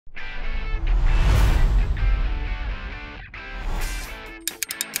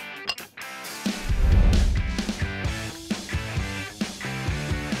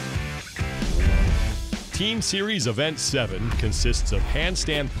Team Series Event 7 consists of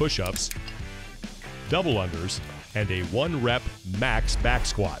handstand push-ups, double unders, and a 1-rep max back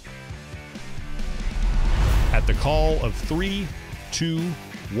squat. At the call of 3, 2,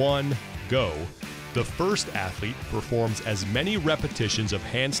 1, go, the first athlete performs as many repetitions of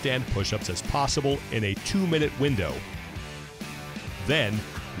handstand push-ups as possible in a 2-minute window, then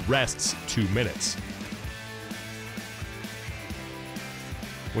rests 2 minutes.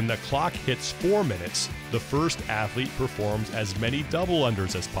 When the clock hits 4 minutes, the first athlete performs as many double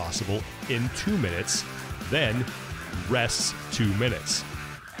unders as possible in 2 minutes, then rests 2 minutes.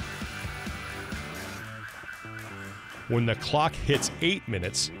 When the clock hits 8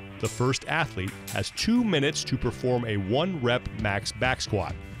 minutes, the first athlete has 2 minutes to perform a 1-rep max back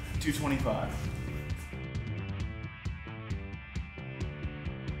squat. 225.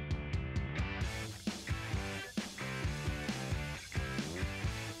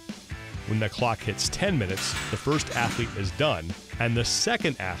 When the clock hits 10 minutes, the first athlete is done, and the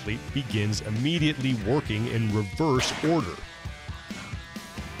second athlete begins immediately working in reverse order.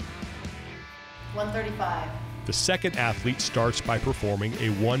 135. The second athlete starts by performing a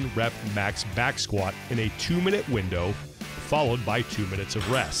 1-rep max back squat in a 2-minute window, followed by 2 minutes of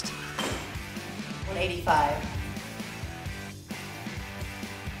rest. 185.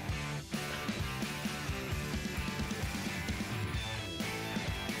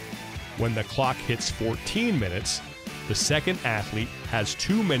 When the clock hits 14 minutes, the second athlete has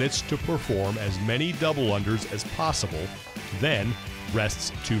 2 minutes to perform as many double unders as possible, then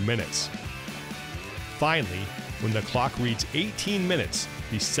rests 2 minutes. Finally, when the clock reads 18 minutes,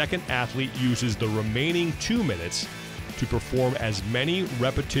 the second athlete uses the remaining 2 minutes to perform as many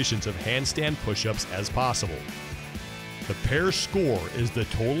repetitions of handstand push-ups as possible. The pair score is the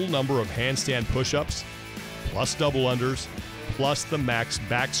total number of handstand push-ups, plus double unders, plus the max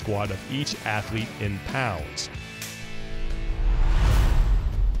back squat of each athlete in pounds.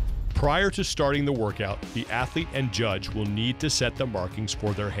 Prior to starting the workout, the athlete and judge will need to set the markings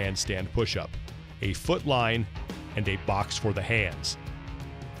for their handstand push-up, a foot line, and a box for the hands.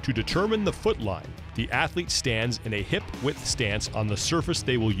 To determine the foot line, the athlete stands in a hip-width stance on the surface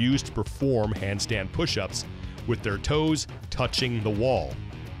they will use to perform handstand push-ups, with their toes touching the wall.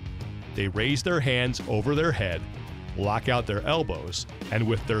 They raise their hands over their head, lock out their elbows, and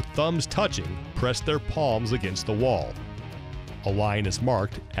with their thumbs touching, press their palms against the wall. A line is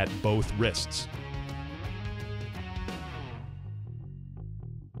marked at both wrists.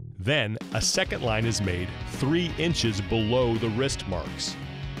 Then, a second line is made 3 inches below the wrist marks.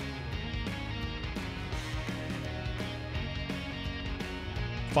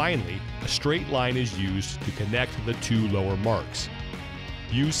 Finally, a straight line is used to connect the 2 lower marks.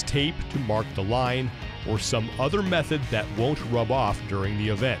 Use tape to mark the line, or some other method that won't rub off during the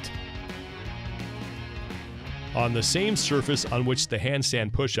event. On the same surface on which the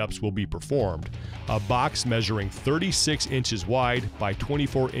handstand push-ups will be performed, a box measuring 36 inches wide by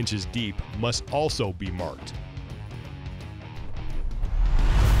 24 inches deep must also be marked.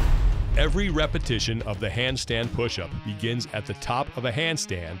 Every repetition of the handstand push-up begins at the top of a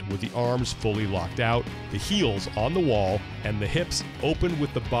handstand with the arms fully locked out, the heels on the wall, and the hips open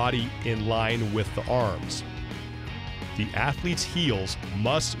with the body in line with the arms. The athlete's heels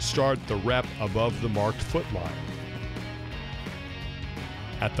must start the rep above the marked foot line.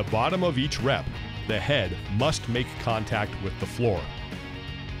 At the bottom of each rep, the head must make contact with the floor.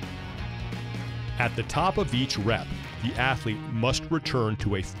 At the top of each rep, the athlete must return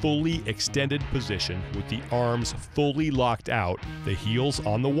to a fully extended position with the arms fully locked out, the heels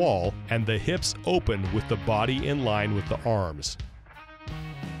on the wall, and the hips open with the body in line with the arms.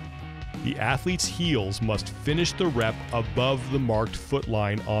 The athlete's heels must finish the rep above the marked foot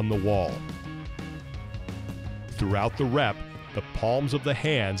line on the wall. Throughout the rep, the palms of the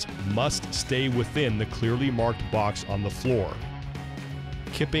hands must stay within the clearly marked box on the floor.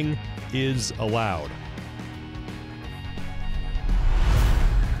 Kipping is allowed.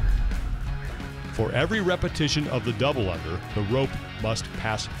 For every repetition of the double under, the rope must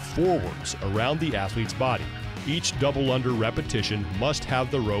pass forwards around the athlete's body. Each double under repetition must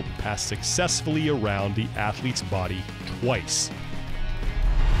have the rope pass successfully around the athlete's body twice.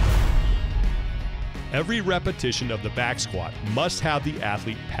 Every repetition of the back squat must have the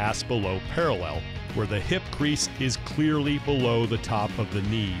athlete pass below parallel, where the hip crease is clearly below the top of the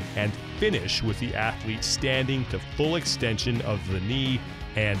knee, and finish with the athlete standing to full extension of the knee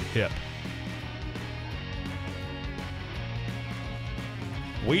and hip.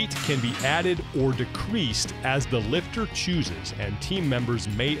 Weight can be added or decreased as the lifter chooses, and team members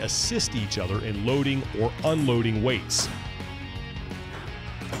may assist each other in loading or unloading weights.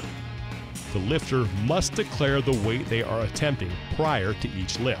 The lifter must declare the weight they are attempting prior to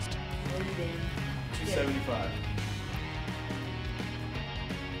each lift. 275.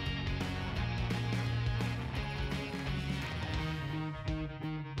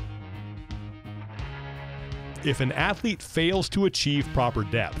 If an athlete fails to achieve proper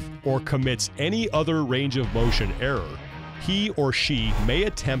depth or commits any other range of motion error, he or she may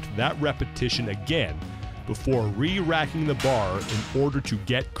attempt that repetition again before re-racking the bar in order to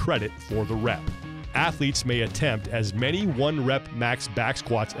get credit for the rep. Athletes may attempt as many 1-rep max back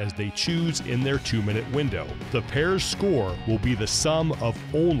squats as they choose in their 2-minute window. The pair's score will be the sum of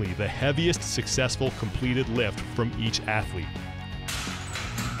only the heaviest successful completed lift from each athlete.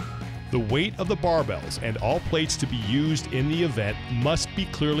 The weight of the barbells and all plates to be used in the event must be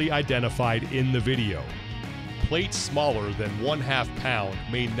clearly identified in the video. Plates smaller than 1/2 pound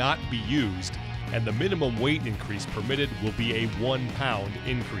may not be used, and the minimum weight increase permitted will be a 1 pound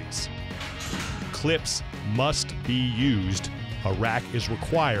increase. Clips must be used, a rack is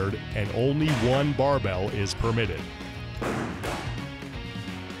required, and only 1 barbell is permitted.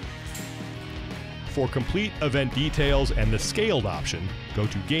 For complete event details and the scaled option, go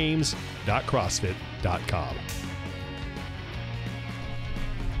to games.crossfit.com.